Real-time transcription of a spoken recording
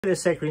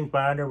This is Green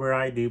Bonder, where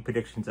I do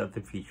predictions of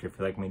the future. If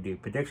you like me to do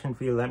prediction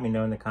for you, let me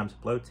know in the comments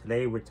below.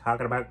 Today we're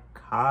talking about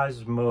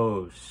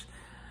Cosmos.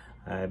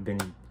 I've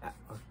been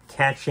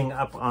catching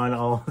up on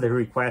all the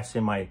requests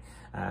in my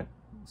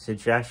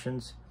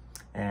suggestions,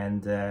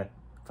 and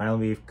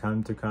finally we've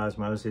come to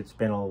Cosmos. It's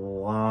been a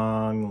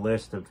long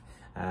list of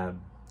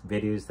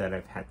videos that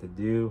I've had to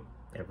do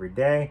every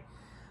day.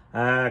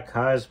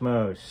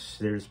 Cosmos,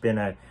 there's been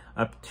a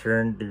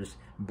upturn, there's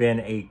been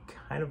a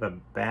kind of a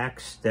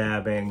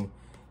backstabbing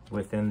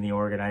within the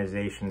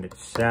organization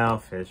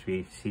itself, as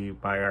we see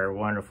by our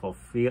wonderful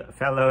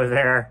fellow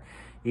there.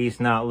 He's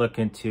not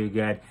looking too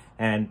good,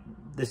 and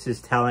this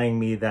is telling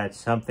me that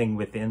something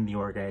within the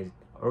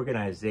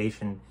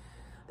organization,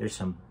 there's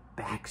some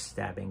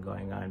backstabbing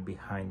going on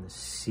behind the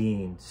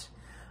scenes,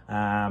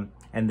 and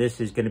this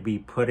is going to be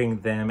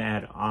putting them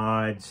at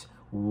odds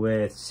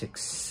with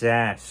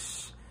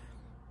success.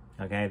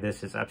 Okay,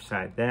 this is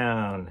upside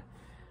down.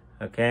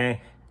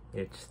 Okay,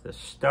 it's the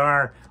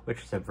star,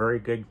 which is a very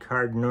good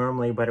card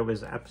normally, but it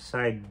was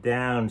upside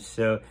down.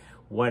 So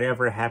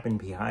whatever happened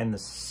behind the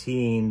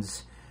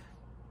scenes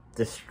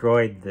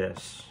destroyed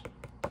this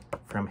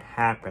from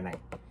happening.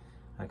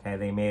 Okay,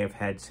 they may have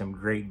had some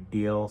great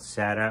deal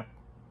set up,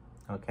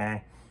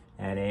 okay,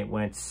 and it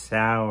went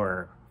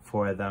sour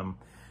for them.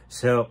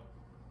 So,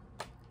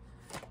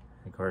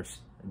 of course,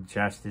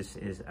 justice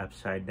is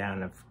upside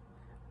down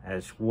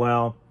as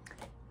well,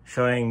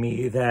 showing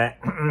me that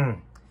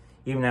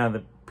even now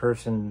the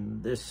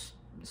person, this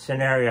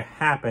scenario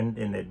happened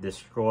and it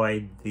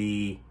destroyed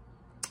the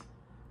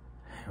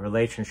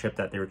relationship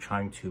that they were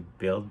trying to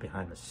build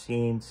behind the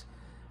scenes.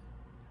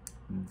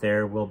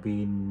 There will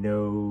be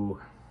no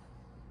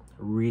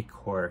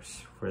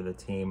recourse for the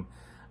team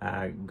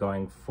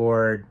going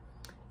forward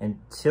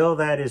until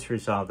that is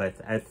resolved.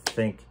 I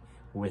think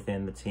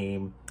within the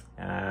team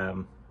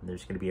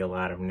there's going to be a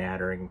lot of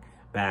nattering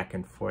back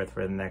and forth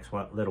for the next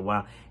little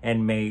while,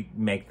 and may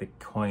make the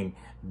coin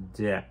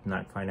dip.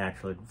 Not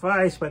financial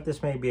advice, but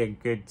this may be a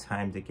good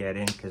time to get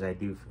in, because I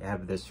do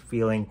have this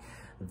feeling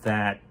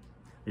that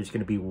there's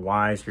going to be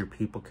wiser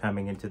people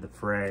coming into the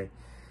fray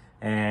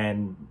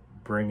and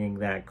bringing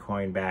that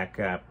coin back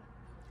up.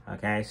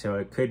 Okay, so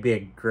it could be a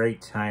great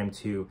time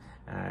to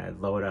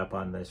load up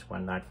on this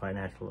one. Not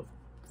financial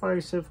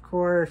advice, of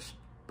course,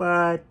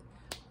 but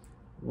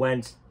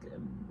when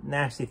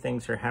nasty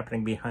things are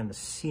happening behind the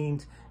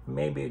scenes,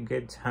 maybe a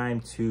good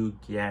time to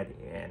get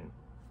in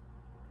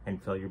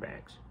and fill your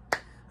bags.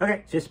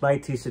 Okay, just my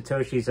 2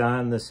 Satoshis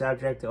on the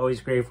subject. Always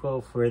grateful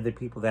for the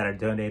people that are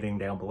donating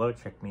down below.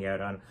 Check me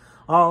out on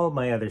all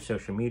my other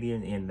social media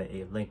in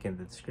the link in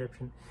the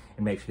description.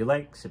 And make sure you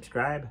like,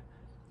 subscribe,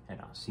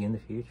 and I'll see you in the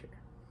future.